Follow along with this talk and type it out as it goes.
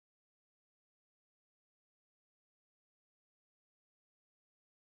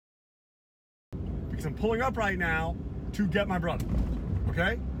because I'm pulling up right now to get my brother.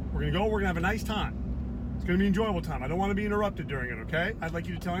 Okay? We're gonna go, we're gonna have a nice time. It's gonna be an enjoyable time. I don't wanna be interrupted during it, okay? I'd like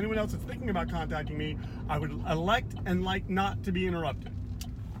you to tell anyone else that's thinking about contacting me, I would elect and like not to be interrupted.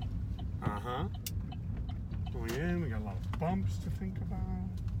 Uh-huh. Going in, we got a lot of bumps to think about.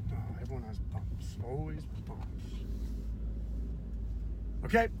 Oh, everyone has bumps, always bumps.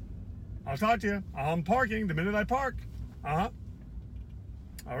 Okay, I'll talk to you. I'm parking the minute I park. Uh-huh.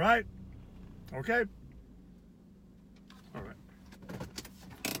 All right. Okay. All right.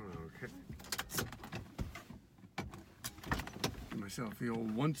 Okay. Give myself the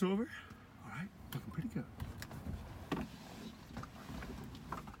old once-over. All right, looking pretty good.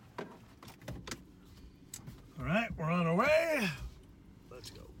 All right, we're on our way.